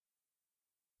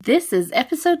This is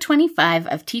episode 25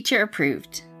 of Teacher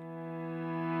Approved.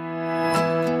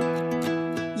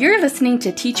 You're listening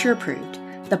to Teacher Approved,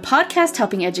 the podcast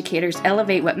helping educators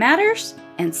elevate what matters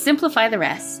and simplify the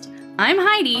rest. I'm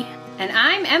Heidi. And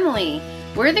I'm Emily.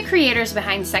 We're the creators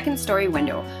behind Second Story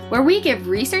Window, where we give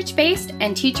research-based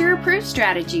and teacher-approved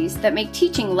strategies that make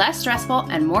teaching less stressful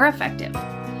and more effective.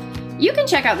 You can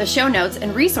check out the show notes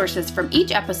and resources from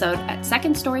each episode at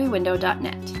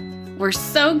secondstorywindow.net. We're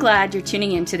so glad you're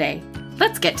tuning in today.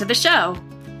 Let's get to the show.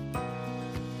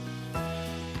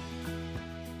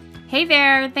 Hey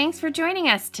there, thanks for joining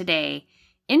us today.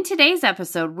 In today's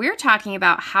episode, we're talking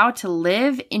about how to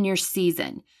live in your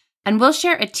season, and we'll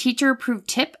share a teacher-approved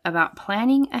tip about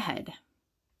planning ahead.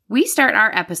 We start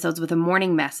our episodes with a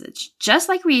morning message, just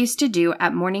like we used to do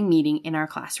at morning meeting in our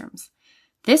classrooms.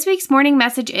 This week's morning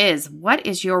message is, what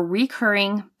is your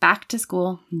recurring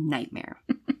back-to-school nightmare?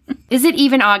 Is it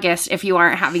even August if you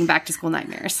aren't having back-to-school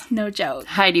nightmares? No joke.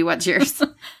 Heidi, what's yours?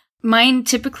 Mine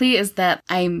typically is that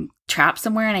I'm trapped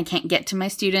somewhere and I can't get to my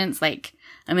students. Like,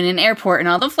 I'm in an airport and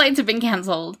all the flights have been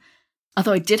canceled.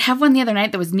 Although I did have one the other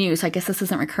night that was new, so I guess this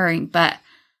isn't recurring. But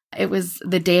it was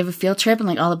the day of a field trip and,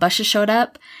 like, all the buses showed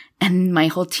up. And my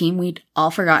whole team, we'd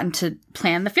all forgotten to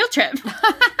plan the field trip.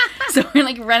 So we're,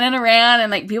 like, running around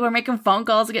and, like, people are making phone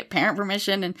calls to get parent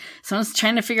permission. And someone's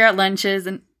trying to figure out lunches.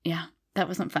 And, yeah. That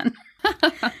wasn't fun.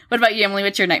 What about you, Emily?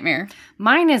 What's your nightmare?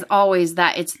 Mine is always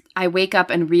that I wake up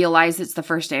and realize it's the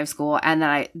first day of school and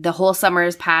that the whole summer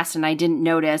has passed and I didn't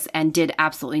notice and did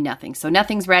absolutely nothing. So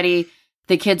nothing's ready.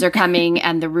 The kids are coming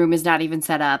and the room is not even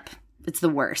set up. It's the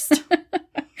worst.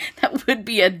 That would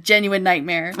be a genuine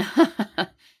nightmare.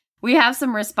 We have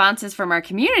some responses from our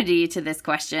community to this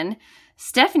question.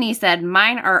 Stephanie said,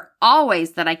 mine are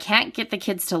always that I can't get the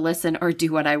kids to listen or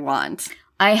do what I want.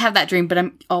 I have that dream, but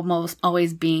I'm almost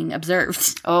always being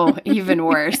observed. Oh, even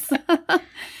worse.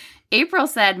 April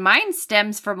said, mine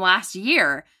stems from last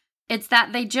year. It's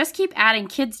that they just keep adding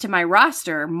kids to my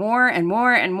roster, more and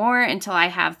more and more until I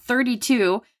have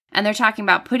 32, and they're talking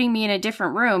about putting me in a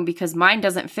different room because mine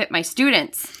doesn't fit my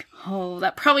students. Oh,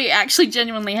 that probably actually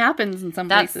genuinely happens in some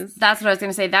places. That's what I was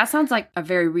going to say. That sounds like a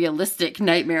very realistic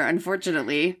nightmare,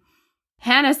 unfortunately.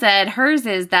 Hannah said hers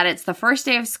is that it's the first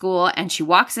day of school and she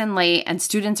walks in late and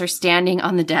students are standing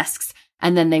on the desks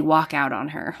and then they walk out on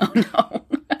her. Oh, no.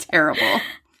 Terrible.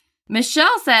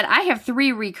 Michelle said, I have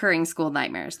 3 recurring school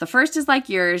nightmares. The first is like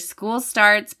yours. School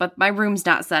starts, but my room's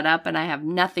not set up and I have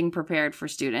nothing prepared for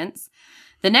students.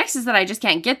 The next is that I just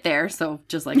can't get there, so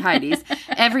just like Heidi's.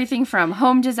 Everything from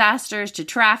home disasters to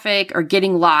traffic or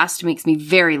getting lost makes me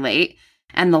very late.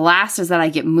 And the last is that I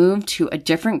get moved to a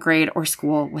different grade or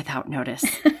school without notice.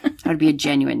 That would be a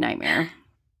genuine nightmare.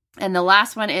 And the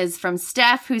last one is from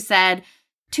Steph, who said,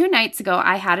 2 nights ago,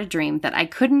 I had a dream that I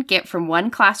couldn't get from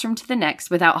one classroom to the next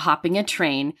without hopping a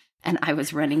train, and I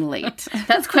was running late.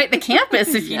 That's quite the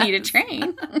campus if you need a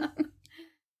train.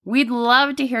 We'd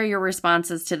love to hear your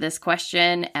responses to this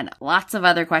question and lots of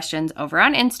other questions over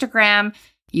on Instagram.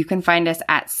 You can find us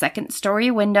at Second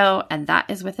Story Window, and that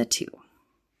is with a 2.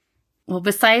 Well,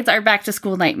 besides our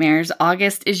back-to-school nightmares,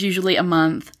 August is usually a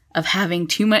month of having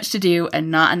too much to do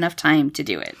and not enough time to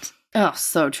do it. Oh,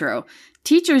 so true.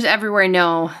 Teachers everywhere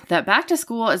know that back to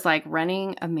school is like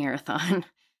running a marathon.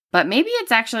 But maybe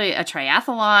it's actually a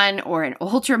triathlon or an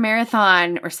ultra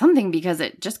marathon or something because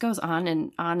it just goes on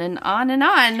and on and on and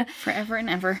on. Forever and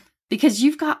ever. Because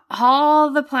you've got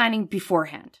all the planning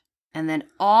beforehand and then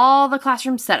all the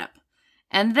classroom setup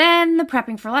and then the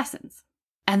prepping for lessons.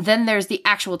 And then there's the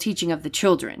actual teaching of the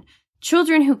children.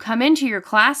 Children who come into your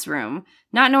classroom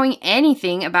not knowing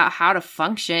anything about how to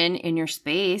function in your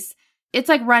space. It's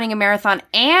like running a marathon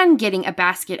and getting a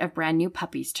basket of brand new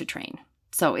puppies to train.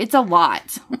 So it's a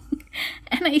lot.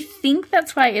 And I think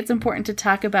that's why it's important to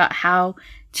talk about how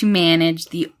to manage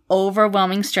the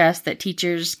overwhelming stress that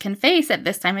teachers can face at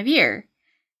this time of year.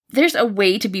 There's a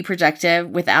way to be productive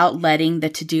without letting the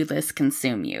to-do list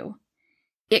consume you.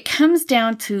 It comes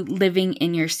down to living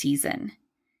in your season.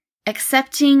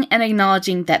 Accepting and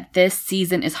acknowledging that this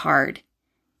season is hard.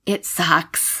 It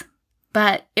sucks,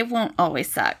 but it won't always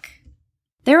suck.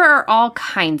 There are all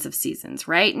kinds of seasons,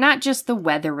 right? Not just the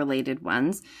weather-related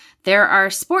ones. There are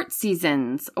sports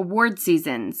seasons, award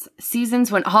seasons,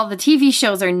 seasons when all the TV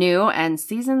shows are new, and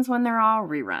seasons when they're all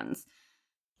reruns.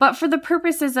 But for the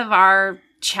purposes of our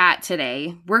chat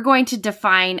today, we're going to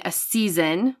define a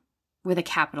season, with a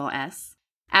capital S,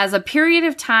 as a period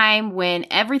of time when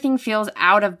everything feels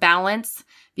out of balance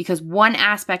because one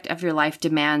aspect of your life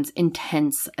demands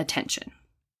intense attention.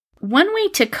 One way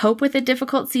to cope with a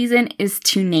difficult season is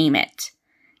to name it.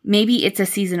 Maybe it's a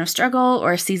season of struggle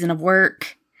or a season of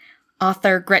work.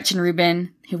 Author Gretchen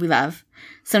Rubin, who we love,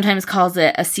 sometimes calls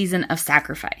it a season of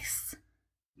sacrifice.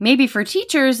 Maybe for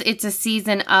teachers, it's a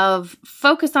season of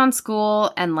focus on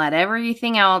school and let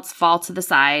everything else fall to the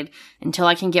side until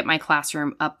I can get my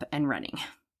classroom up and running.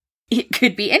 It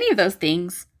could be any of those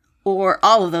things, or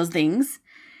all of those things.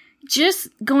 Just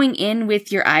going in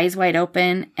with your eyes wide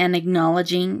open and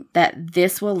acknowledging that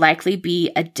this will likely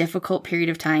be a difficult period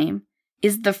of time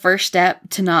is the first step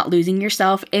to not losing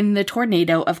yourself in the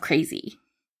tornado of crazy.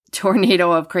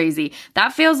 Tornado of crazy.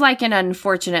 That feels like an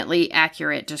unfortunately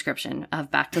accurate description of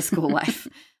back to school life.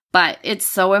 But it's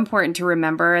so important to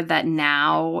remember that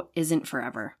now isn't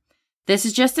forever. This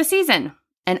is just a season,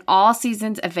 and all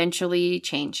seasons eventually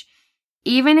change.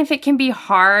 Even if it can be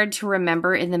hard to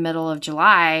remember in the middle of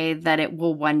July that it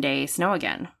will one day snow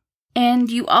again. And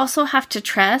you also have to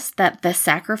trust that the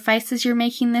sacrifices you're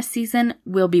making this season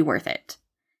will be worth it.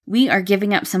 We are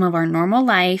giving up some of our normal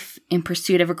life in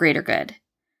pursuit of a greater good.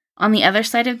 On the other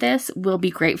side of this, we'll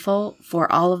be grateful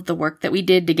for all of the work that we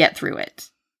did to get through it.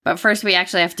 But first, we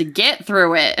actually have to get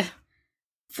through it.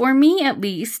 For me, at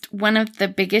least, one of the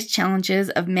biggest challenges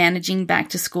of managing back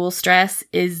to school stress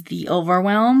is the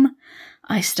overwhelm.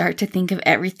 I start to think of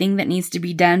everything that needs to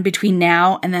be done between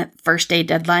now and that first day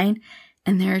deadline,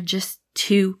 and there are just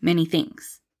too many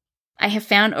things. I have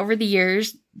found over the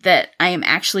years that I am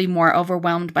actually more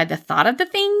overwhelmed by the thought of the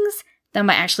things than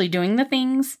by actually doing the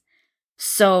things.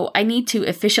 So I need to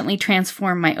efficiently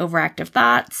transform my overactive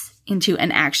thoughts into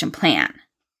an action plan.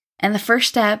 And the first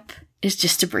step is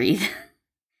just to breathe.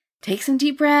 Take some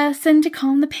deep breaths and to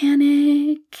calm the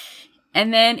panic.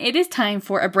 And then it is time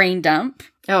for a brain dump.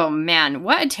 Oh man,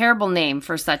 what a terrible name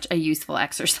for such a useful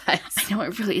exercise. I know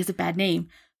it really is a bad name,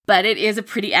 but it is a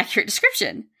pretty accurate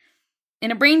description.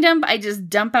 In a brain dump, I just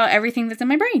dump out everything that's in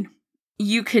my brain.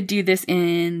 You could do this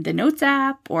in the Notes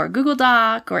app or Google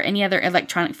Doc or any other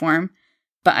electronic form,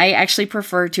 but I actually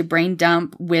prefer to brain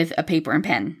dump with a paper and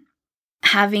pen.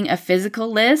 Having a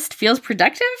physical list feels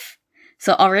productive,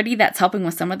 so already that's helping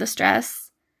with some of the stress.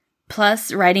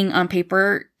 Plus, writing on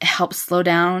paper helps slow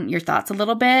down your thoughts a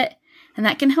little bit, and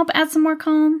that can help add some more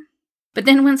calm. But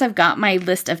then once I've got my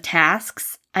list of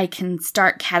tasks, I can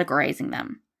start categorizing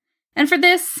them. And for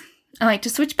this, I like to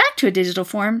switch back to a digital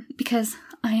form because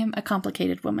I am a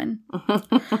complicated woman.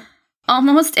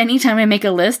 Almost anytime I make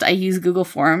a list, I use Google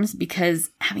Forms because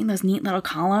having those neat little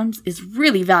columns is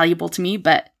really valuable to me,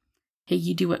 but hey,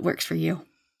 you do what works for you.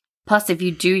 Plus, if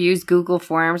you do use Google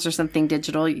Forms or something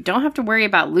digital, you don't have to worry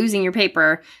about losing your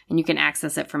paper and you can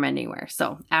access it from anywhere.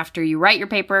 So after you write your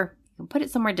paper, you can put it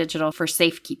somewhere digital for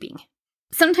safekeeping.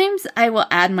 Sometimes I will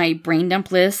add my brain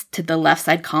dump list to the left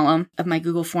side column of my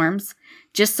Google Forms,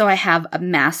 just so I have a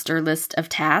master list of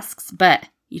tasks, but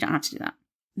you don't have to do that.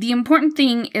 The important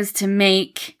thing is to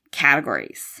make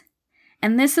categories.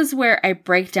 And this is where I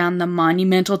break down the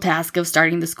monumental task of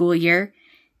starting the school year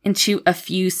into a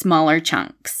few smaller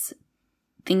chunks.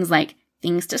 Things like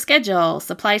things to schedule,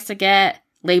 supplies to get,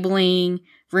 labeling,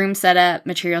 room setup,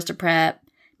 materials to prep,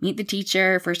 meet the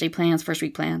teacher, first day plans, first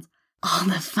week plans, all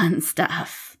the fun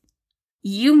stuff.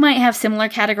 You might have similar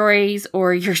categories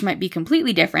or yours might be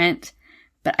completely different,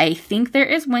 but I think there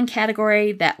is one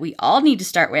category that we all need to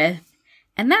start with,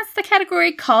 and that's the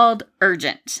category called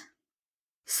urgent.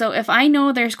 So if I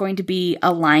know there's going to be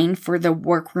a line for the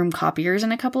workroom copiers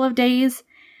in a couple of days,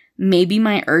 maybe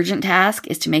my urgent task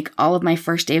is to make all of my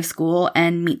first day of school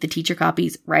and meet the teacher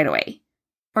copies right away.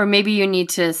 Or maybe you need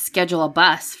to schedule a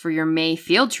bus for your May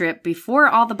field trip before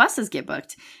all the buses get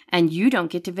booked and you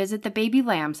don't get to visit the baby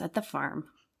lambs at the farm.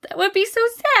 That would be so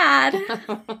sad.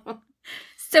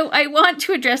 So I want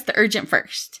to address the urgent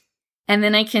first, and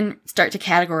then I can start to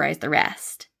categorize the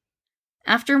rest.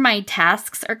 After my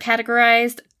tasks are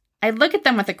categorized, I look at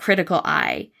them with a critical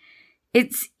eye.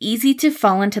 It's easy to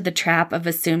fall into the trap of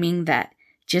assuming that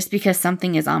just because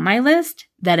something is on my list,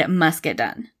 that it must get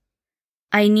done.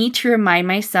 I need to remind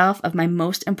myself of my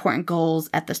most important goals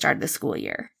at the start of the school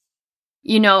year.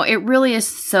 You know, it really is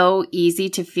so easy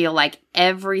to feel like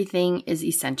everything is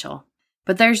essential,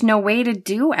 but there's no way to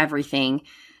do everything.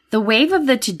 The wave of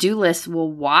the to-do list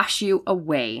will wash you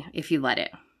away if you let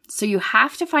it. So you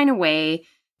have to find a way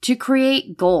to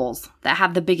create goals that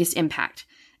have the biggest impact.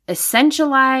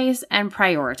 Essentialize and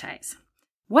prioritize.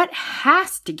 What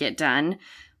has to get done?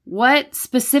 What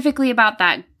specifically about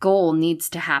that goal needs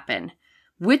to happen?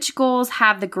 Which goals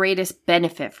have the greatest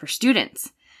benefit for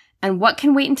students? And what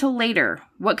can wait until later?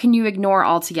 What can you ignore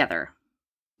altogether?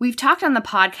 We've talked on the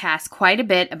podcast quite a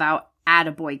bit about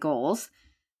Attaboy goals.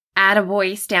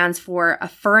 Attaboy stands for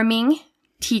affirming,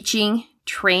 teaching,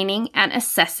 training, and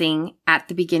assessing at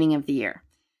the beginning of the year.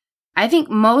 I think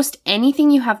most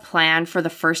anything you have planned for the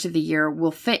first of the year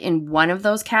will fit in one of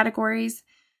those categories.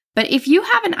 But if you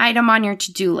have an item on your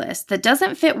to-do list that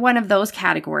doesn't fit one of those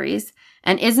categories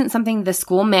and isn't something the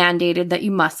school mandated that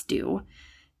you must do,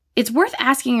 it's worth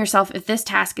asking yourself if this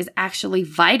task is actually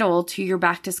vital to your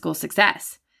back-to-school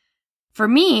success. For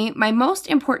me, my most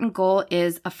important goal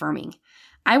is affirming.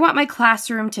 I want my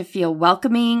classroom to feel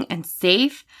welcoming and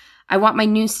safe. I want my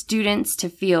new students to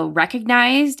feel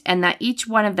recognized and that each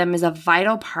one of them is a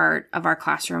vital part of our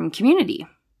classroom community.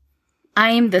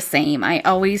 I am the same. I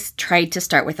always tried to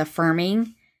start with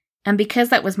affirming. And because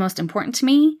that was most important to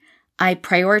me, I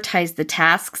prioritized the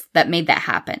tasks that made that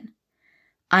happen.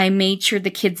 I made sure the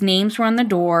kids' names were on the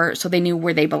door so they knew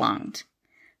where they belonged.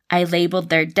 I labeled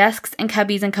their desks and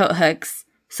cubbies and coat hooks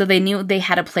so they knew they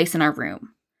had a place in our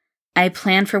room. I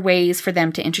planned for ways for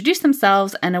them to introduce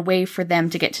themselves and a way for them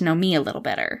to get to know me a little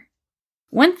better.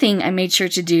 One thing I made sure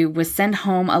to do was send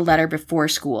home a letter before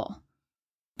school.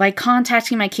 By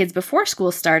contacting my kids before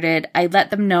school started, I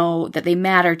let them know that they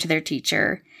matter to their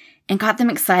teacher and got them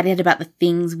excited about the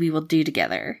things we will do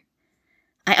together.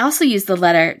 I also used the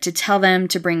letter to tell them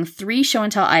to bring 3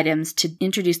 show-and-tell items to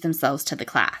introduce themselves to the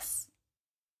class.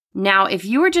 Now, if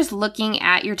you were just looking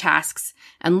at your tasks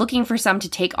and looking for some to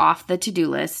take off the to-do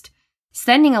list,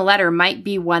 sending a letter might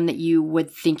be one that you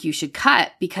would think you should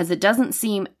cut because it doesn't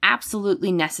seem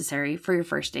absolutely necessary for your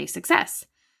first day success.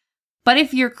 But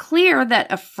if you're clear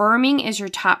that affirming is your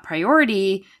top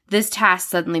priority, this task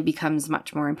suddenly becomes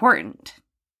much more important.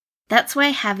 That's why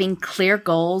having clear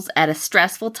goals at a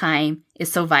stressful time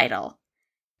is so vital.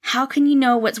 How can you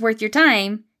know what's worth your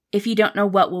time if you don't know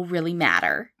what will really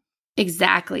matter?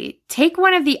 Exactly. Take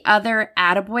one of the other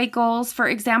Attaboy goals, for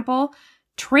example.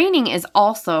 Training is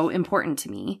also important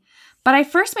to me, but I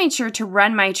first made sure to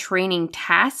run my training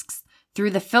tasks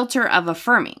through the filter of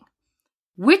affirming.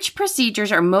 Which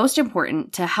procedures are most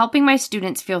important to helping my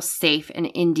students feel safe and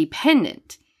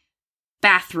independent?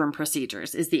 Bathroom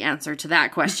procedures is the answer to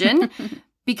that question,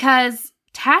 because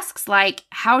tasks like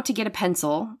how to get a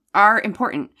pencil are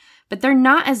important, but they're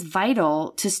not as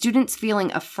vital to students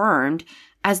feeling affirmed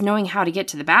as knowing how to get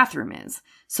to the bathroom is.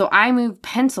 So I moved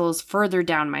pencils further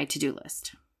down my to-do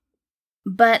list.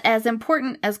 But as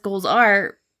important as goals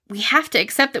are, we have to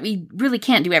accept that we really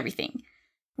can't do everything.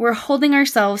 We're holding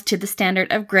ourselves to the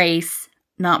standard of grace,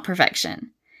 not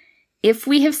perfection. If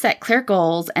we have set clear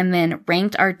goals and then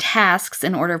ranked our tasks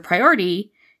in order of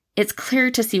priority, it's clear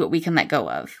to see what we can let go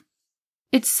of.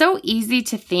 It's so easy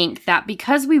to think that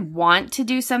because we want to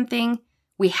do something,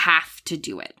 we have to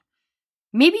do it.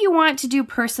 Maybe you want to do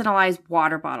personalized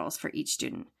water bottles for each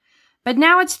student, but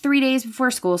now it's 3 days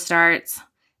before school starts.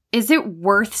 Is it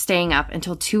worth staying up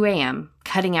until 2 a.m.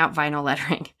 cutting out vinyl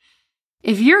lettering?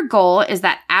 If your goal is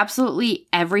that absolutely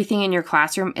everything in your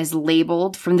classroom is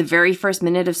labeled from the very first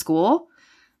minute of school,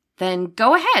 then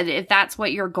go ahead if that's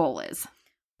what your goal is.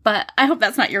 But I hope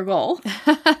that's not your goal.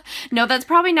 No, that's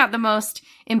probably not the most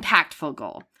impactful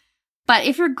goal. But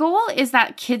if your goal is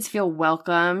that kids feel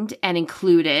welcomed and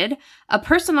included, a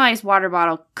personalized water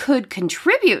bottle could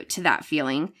contribute to that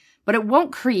feeling, but it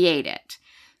won't create it.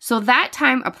 So that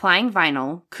time applying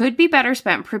vinyl could be better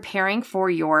spent preparing for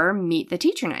your Meet the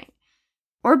Teacher night.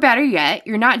 Or better yet,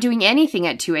 you're not doing anything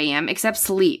at 2 a.m. except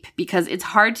sleep because it's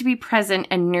hard to be present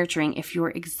and nurturing if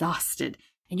you're exhausted.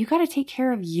 And you gotta take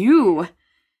care of you.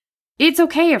 It's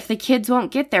okay if the kids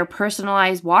won't get their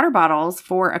personalized water bottles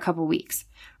for a couple weeks.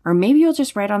 Or maybe you'll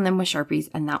just write on them with Sharpies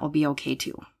and that will be okay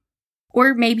too.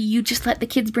 Or maybe you just let the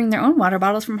kids bring their own water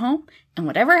bottles from home and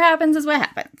whatever happens is what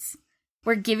happens.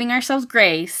 We're giving ourselves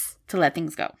grace to let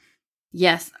things go.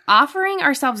 Yes, offering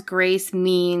ourselves grace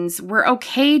means we're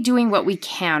okay doing what we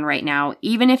can right now,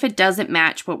 even if it doesn't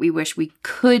match what we wish we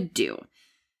could do.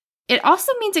 It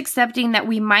also means accepting that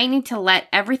we might need to let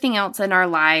everything else in our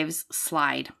lives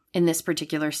slide in this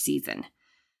particular season.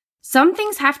 Some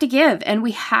things have to give, and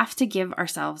we have to give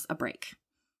ourselves a break.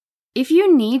 If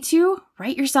you need to,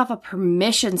 write yourself a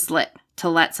permission slip to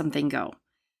let something go.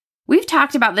 We've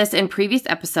talked about this in previous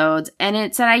episodes, and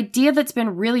it's an idea that's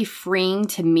been really freeing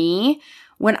to me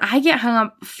when I get hung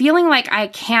up feeling like I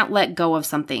can't let go of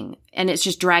something, and it's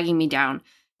just dragging me down.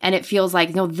 And it feels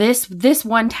like, no, this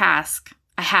one task,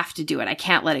 I have to do it. I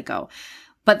can't let it go.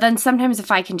 But then sometimes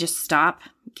if I can just stop,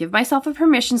 give myself a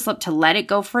permission slip to let it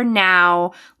go for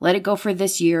now, let it go for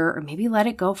this year, or maybe let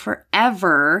it go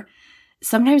forever,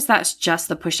 sometimes that's just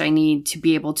the push I need to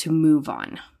be able to move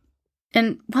on.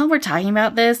 And while we're talking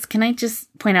about this, can I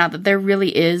just point out that there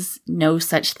really is no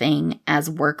such thing as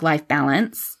work-life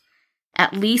balance,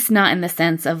 at least not in the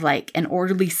sense of like an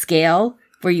orderly scale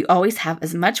where you always have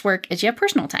as much work as you have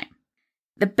personal time.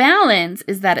 The balance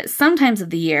is that at some times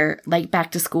of the year, like back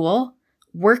to school,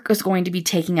 work is going to be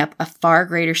taking up a far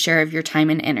greater share of your time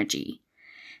and energy.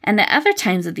 And at other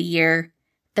times of the year,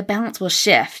 the balance will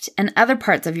shift and other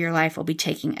parts of your life will be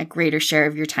taking a greater share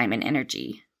of your time and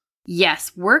energy.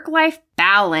 Yes, work-life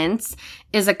balance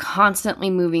is a constantly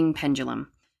moving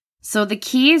pendulum. So the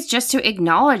key is just to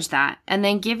acknowledge that and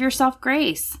then give yourself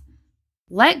grace.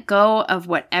 Let go of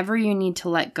whatever you need to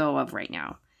let go of right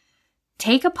now.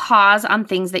 Take a pause on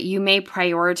things that you may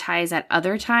prioritize at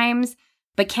other times,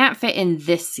 but can't fit in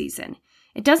this season.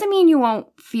 It doesn't mean you won't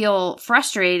feel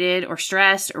frustrated or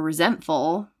stressed or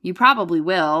resentful. You probably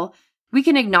will. We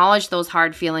can acknowledge those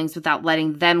hard feelings without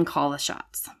letting them call the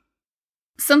shots.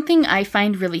 Something I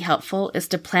find really helpful is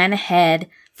to plan ahead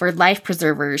for life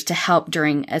preservers to help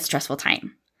during a stressful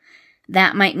time.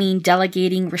 That might mean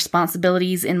delegating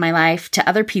responsibilities in my life to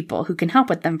other people who can help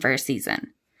with them for a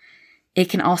season. It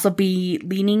can also be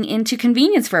leaning into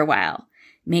convenience for a while.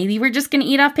 Maybe we're just going to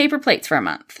eat off paper plates for a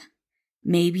month.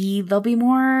 Maybe there'll be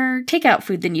more takeout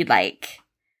food than you'd like.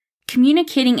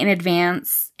 Communicating in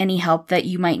advance any help that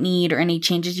you might need or any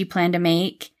changes you plan to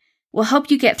make will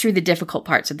help you get through the difficult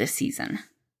parts of this season.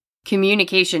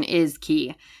 Communication is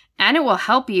key, and it will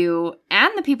help you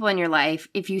and the people in your life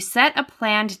if you set a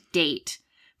planned date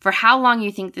for how long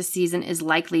you think this season is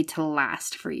likely to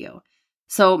last for you.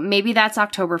 So maybe that's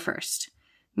October 1st.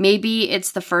 Maybe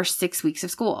it's the first 6 weeks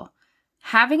of school.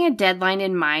 Having a deadline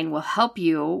in mind will help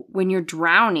you when you're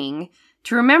drowning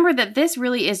to remember that this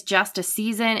really is just a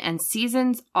season and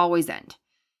seasons always end.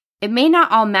 It may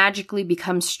not all magically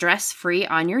become stress-free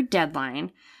on your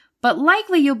deadline, but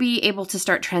likely you'll be able to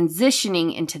start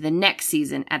transitioning into the next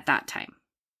season at that time.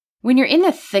 When you're in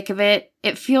the thick of it,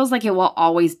 it feels like it will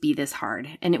always be this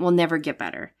hard and it will never get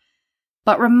better.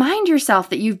 But remind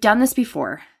yourself that you've done this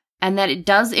before and that it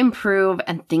does improve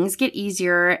and things get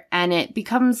easier and it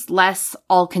becomes less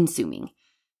all-consuming.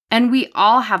 And we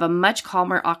all have a much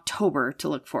calmer October to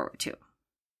look forward to.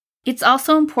 It's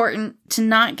also important to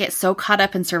not get so caught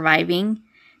up in surviving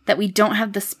that we don't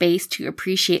have the space to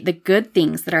appreciate the good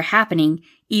things that are happening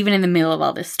even in the middle of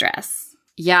all this stress.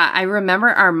 Yeah, I remember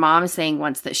our mom saying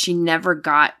once that she never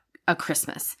got a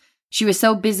Christmas. She was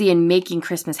so busy in making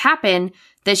Christmas happen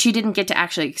that she didn't get to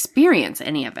actually experience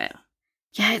any of it.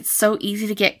 Yeah, it's so easy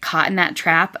to get caught in that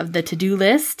trap of the to-do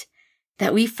list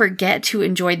that we forget to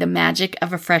enjoy the magic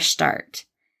of a fresh start.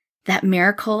 That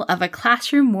miracle of a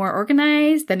classroom more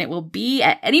organized than it will be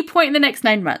at any point in the next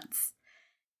 9 months.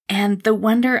 And the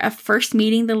wonder of first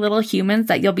meeting the little humans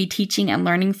that you'll be teaching and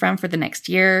learning from for the next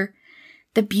year.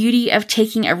 The beauty of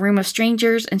taking a room of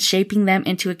strangers and shaping them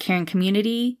into a caring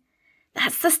community.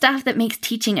 That's the stuff that makes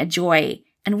teaching a joy,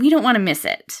 and we don't want to miss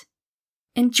it.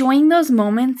 Enjoying those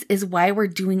moments is why we're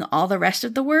doing all the rest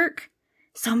of the work,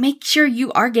 so make sure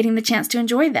you are getting the chance to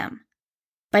enjoy them.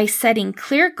 By setting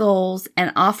clear goals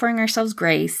and offering ourselves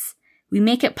grace, we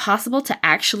make it possible to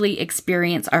actually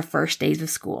experience our first days of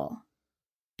school.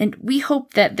 And we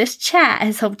hope that this chat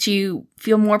has helped you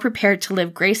feel more prepared to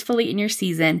live gracefully in your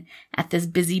season at this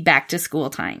busy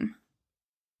back-to-school time.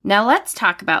 Now let's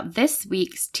talk about this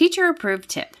week's teacher-approved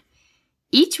tip.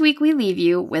 Each week we leave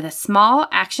you with a small,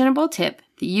 actionable tip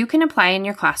that you can apply in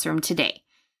your classroom today.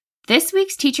 This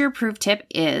week's teacher-approved tip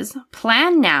is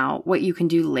plan now what you can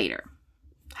do later.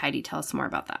 Heidi, tell us more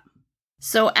about that.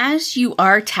 So as you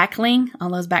are tackling all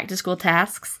those back-to-school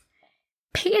tasks,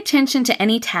 pay attention to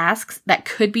any tasks that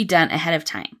could be done ahead of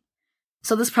time.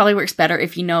 So this probably works better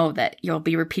if you know that you'll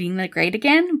be repeating the grade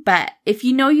again, but if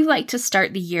you know you like to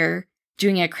start the year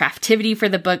doing a craftivity for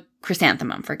the book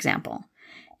Chrysanthemum, for example,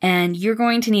 and you're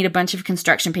going to need a bunch of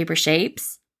construction paper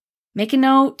shapes, make a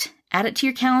note, add it to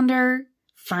your calendar,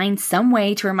 find some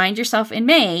way to remind yourself in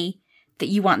May that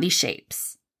you want these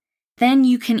shapes. Then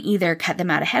you can either cut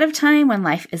them out ahead of time when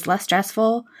life is less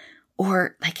stressful,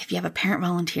 or like if you have a parent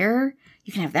volunteer,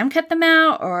 you can have them cut them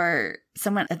out, or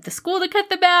someone at the school to cut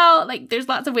them out. Like there's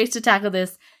lots of ways to tackle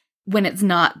this when it's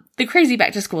not the crazy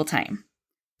back to school time.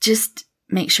 Just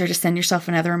make sure to send yourself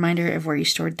another reminder of where you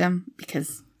stored them,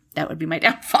 because that would be my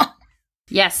downfall.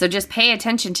 Yes, so just pay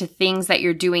attention to things that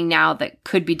you're doing now that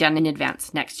could be done in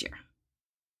advance next year.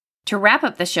 To wrap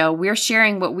up the show, we're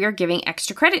sharing what we're giving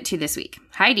extra credit to this week.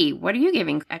 Heidi, what are you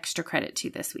giving extra credit to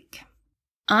this week?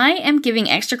 I am giving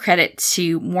extra credit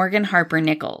to Morgan Harper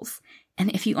Nichols. And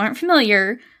if you aren't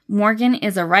familiar, Morgan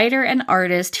is a writer and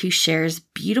artist who shares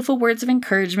beautiful words of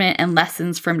encouragement and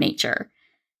lessons from nature.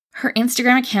 Her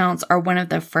Instagram accounts are one of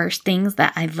the first things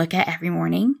that I look at every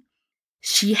morning.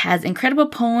 She has incredible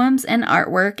poems and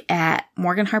artwork at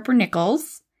Morgan Harper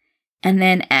Nichols. And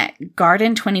then at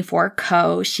Garden 24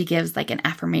 Co., she gives like an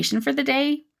affirmation for the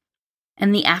day.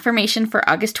 And the affirmation for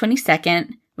August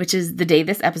 22nd, which is the day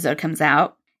this episode comes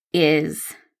out,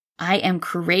 is, I am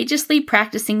courageously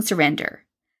practicing surrender.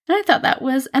 And I thought that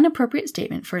was an appropriate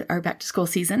statement for our back-to-school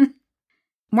season.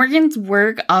 Morgan's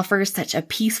work offers such a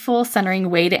peaceful, centering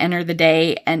way to enter the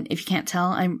day, and if you can't tell,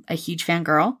 I'm a huge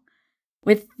fangirl.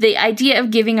 With the idea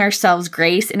of giving ourselves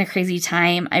grace in a crazy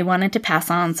time, I wanted to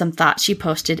pass on some thoughts she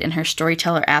posted in her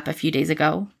Storyteller app a few days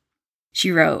ago.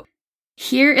 She wrote,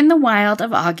 "Here in the wild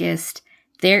of August,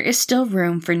 there is still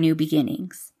room for new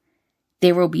beginnings.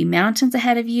 There will be mountains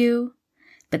ahead of you,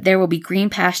 but there will be green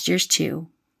pastures too.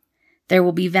 There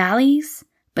will be valleys,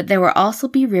 but there will also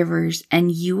be rivers,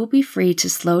 and you will be free to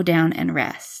slow down and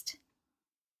rest.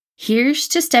 Here's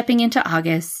to stepping into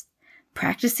August,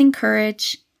 practicing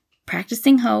courage,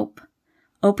 practicing hope,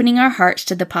 opening our hearts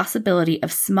to the possibility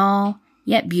of small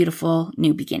yet beautiful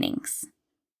new beginnings."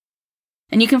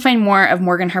 And you can find more of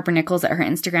Morgan Harper Nichols at her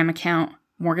Instagram account,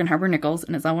 Morgan Harper Nichols,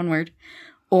 and it's all one word,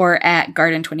 or at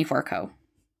Garden24Co.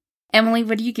 Emily,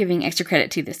 what are you giving extra credit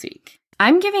to this week?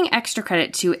 I'm giving extra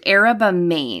credit to Araba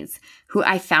Mays, who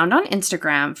I found on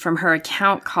Instagram from her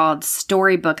account called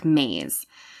Storybook Maze.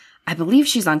 I believe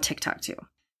she's on TikTok too.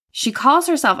 She calls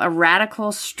herself a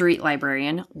radical street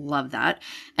librarian, love that,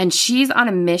 and she's on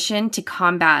a mission to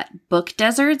combat book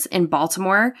deserts in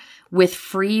Baltimore with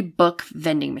free book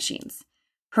vending machines.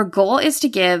 Her goal is to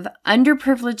give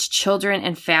underprivileged children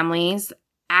and families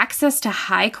access to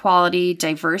high-quality,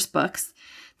 diverse books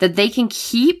that they can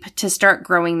keep to start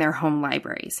growing their home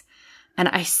libraries. And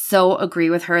I so agree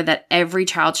with her that every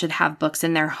child should have books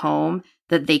in their home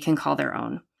that they can call their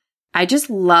own. I just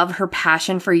love her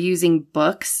passion for using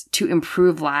books to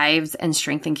improve lives and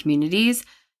strengthen communities.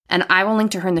 And I will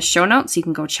link to her in the show notes so you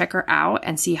can go check her out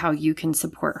and see how you can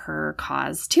support her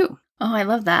cause too. Oh, I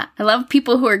love that. I love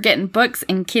people who are getting books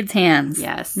in kids' hands.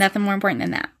 Yes. Nothing more important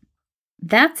than that.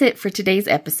 That's it for today's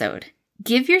episode.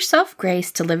 Give yourself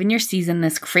grace to live in your season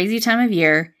this crazy time of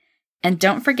year, and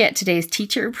don't forget today's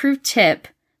teacher-approved tip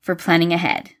for planning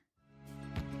ahead.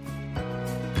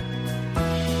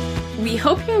 We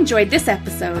hope you enjoyed this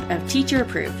episode of Teacher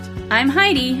Approved. I'm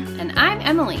Heidi. And I'm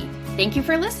Emily. Thank you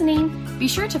for listening. Be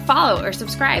sure to follow or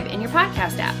subscribe in your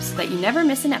podcast apps so that you never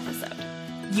miss an episode.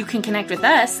 You can connect with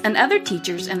us and other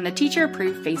teachers in the Teacher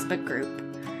Approved Facebook group.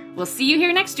 We'll see you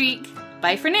here next week.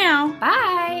 Bye for now.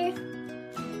 Bye.